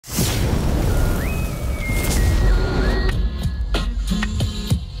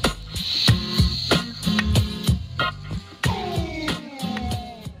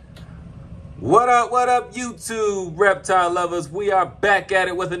What up, YouTube reptile lovers? We are back at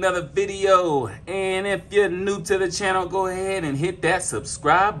it with another video. And if you're new to the channel, go ahead and hit that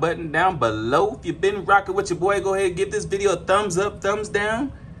subscribe button down below. If you've been rocking with your boy, go ahead and give this video a thumbs up, thumbs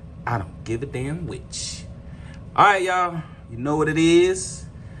down. I don't give a damn which. All right, y'all. You know what it is.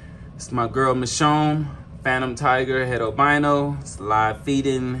 It's my girl, Michonne, Phantom Tiger, head albino. It's live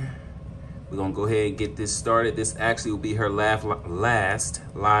feeding. We're gonna go ahead and get this started. This actually will be her last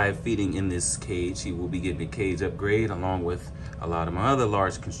live feeding in this cage. She will be getting a cage upgrade along with a lot of my other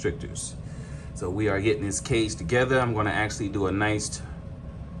large constrictors. So we are getting this cage together. I'm gonna actually do a nice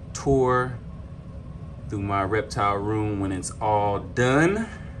tour through my reptile room when it's all done.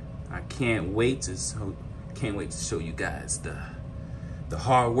 I can't wait to show you guys the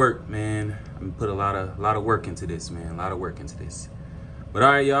hard work, man. I'm put a lot of work into this, man. A lot of work into this. But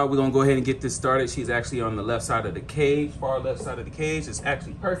all right, y'all, we're gonna go ahead and get this started. She's actually on the left side of the cage, far left side of the cage. It's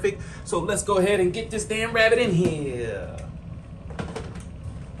actually perfect. So let's go ahead and get this damn rabbit in here.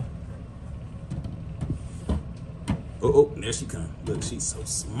 Oh, there she comes. Look, she's so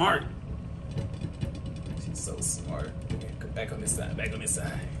smart. She's so smart. Come back on this side, back on this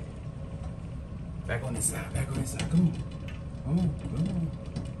side. Back on this side, back on this side. Come on, come on,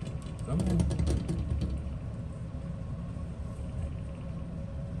 come on, come on.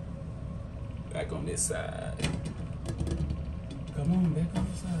 Back on this side. Come on, back on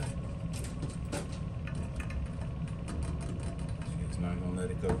this side. She's not gonna let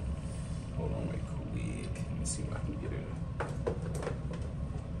it go. Hold on right quick. Let me see if I can get her.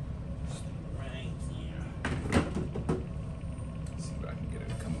 Right here. Let's see if I can get her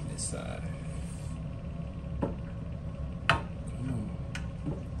to come on this side. Come on.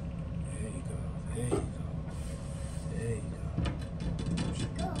 There you go. There you go. There you go. Where'd she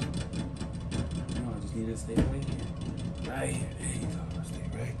go? You just stay right here. Right here. There you go. Stay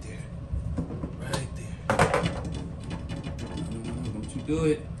right there. Right there. No, don't you do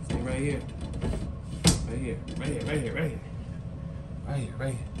it. Stay right here. Right here. Right here. Right here. Right here. Right here. Right here.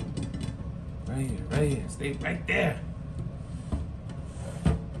 Right here. Right here. Stay right there.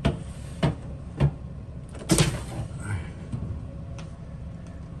 Alright.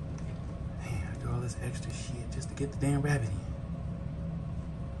 Man, I got all this extra shit just to get the damn rabbit in.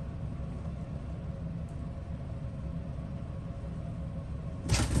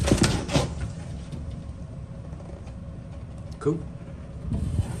 Cool.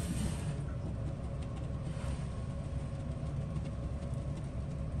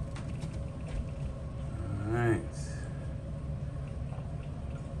 All right.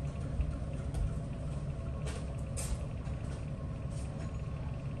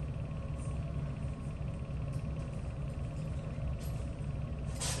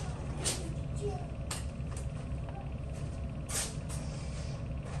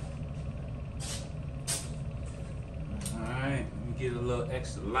 Get a little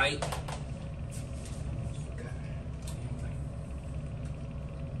extra light.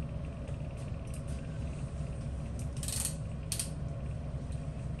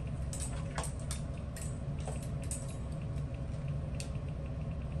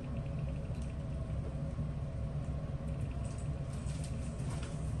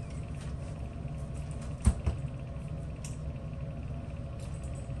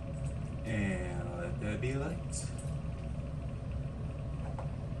 And let there be lights.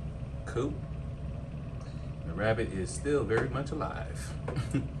 Cool. The rabbit is still very much alive.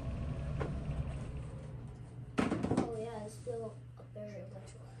 Oh yeah, it's still very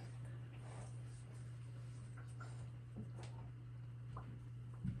much alive.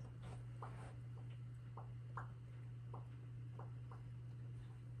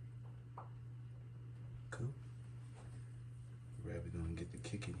 Cool. Rabbit gonna get the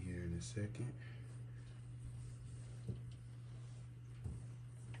kick in here in a second.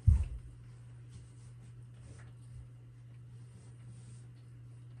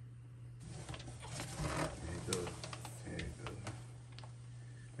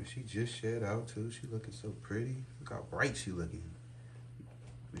 She just shed out too. She looking so pretty. Look how bright she looking.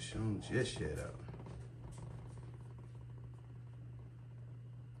 Michonne just shed out.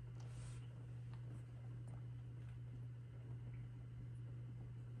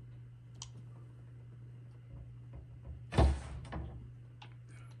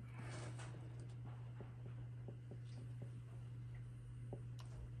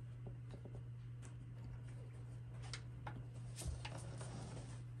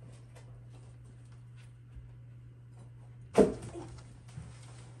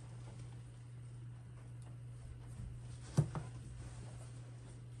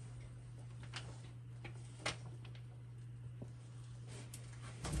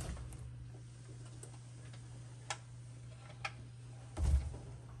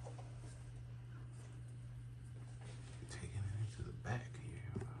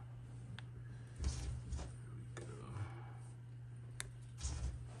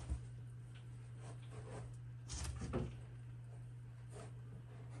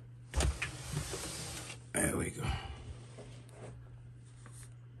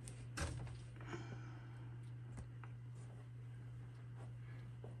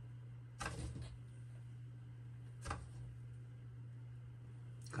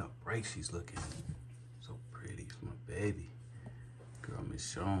 Look how bright she's looking. So pretty. It's my baby. Girl,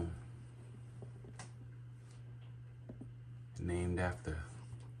 Michonne. Named after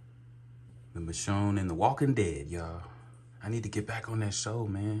the Michonne in The Walking Dead, y'all. I need to get back on that show,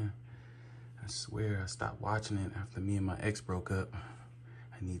 man. I swear I stopped watching it after me and my ex broke up.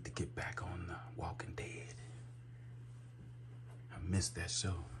 I need to get back on The Walking Dead. I missed that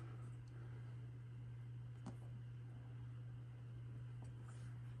show.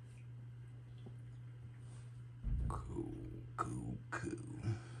 Cool, cool, cool.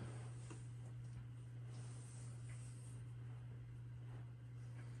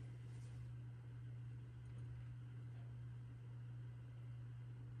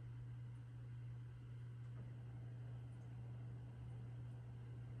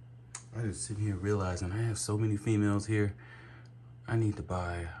 I just sitting here realizing I have so many females here. I need to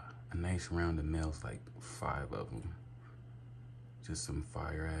buy a nice round of males, like 5 of them. Just some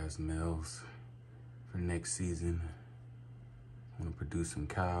fire ass males for next season. I want to produce some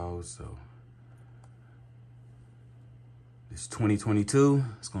cows, so this 2022,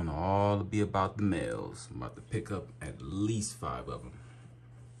 it's gonna all be about the males. I'm about to pick up at least 5 of them.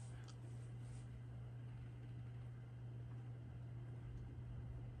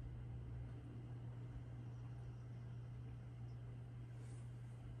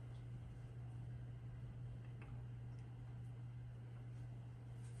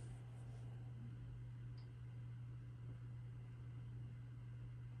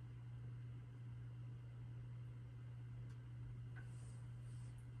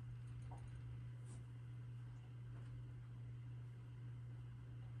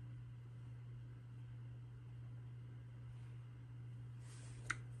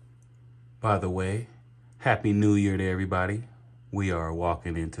 By the way, Happy New Year to everybody. We are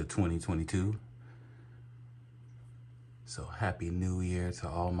walking into 2022. So Happy New Year to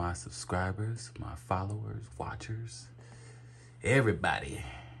all my subscribers, my followers, watchers, everybody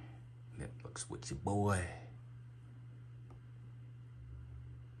that fucks with your boy.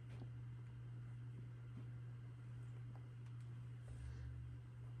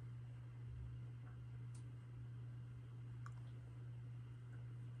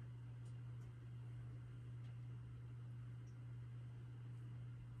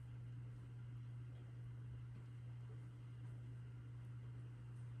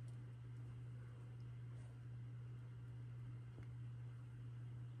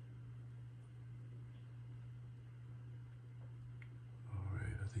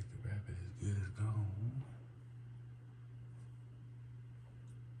 I think the rabbit is good as gone.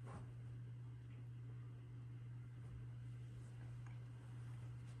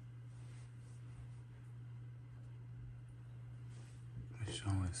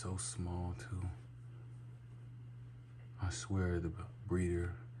 Michonne is so small too. I swear the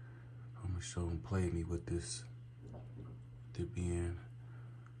breeder of Michonne played me with this.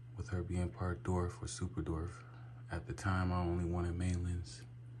 With her being part dwarf or super dwarf. At the time, I only wanted mainlands.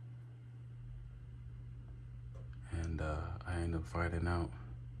 And I ended up finding out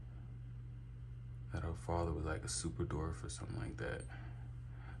that her father was like a super dwarf or something like that.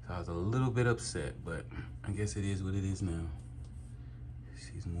 So I was a little bit upset, but I guess it is what it is now.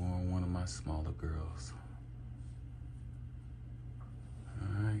 She's more one of my smaller girls.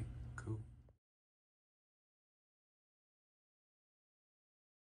 All right, cool.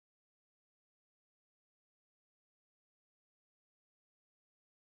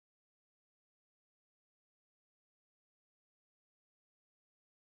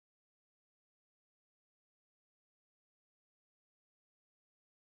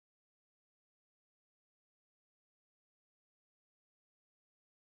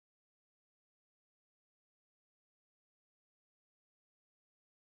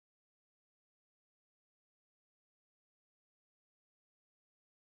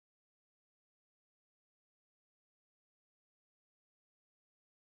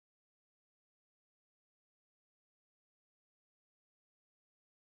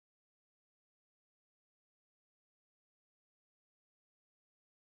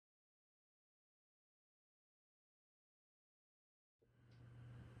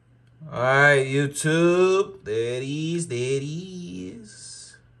 All right, YouTube. There it is. There it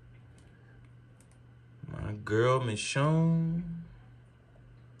is. My girl, Michonne.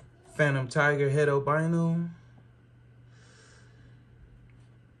 Phantom Tiger Head Albino.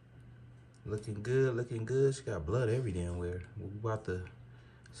 Looking good, looking good. She got blood every damn where. We about to,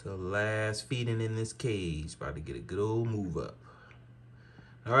 it's her last feeding in this cage. About to get a good old move up.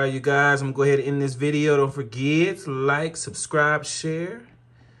 All right, you guys, I'm gonna go ahead and end this video. Don't forget to like, subscribe, share.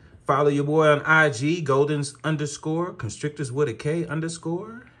 Follow your boy on IG, Goldens_Constrictors with a K_.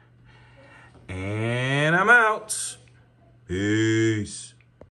 And I'm out. Peace.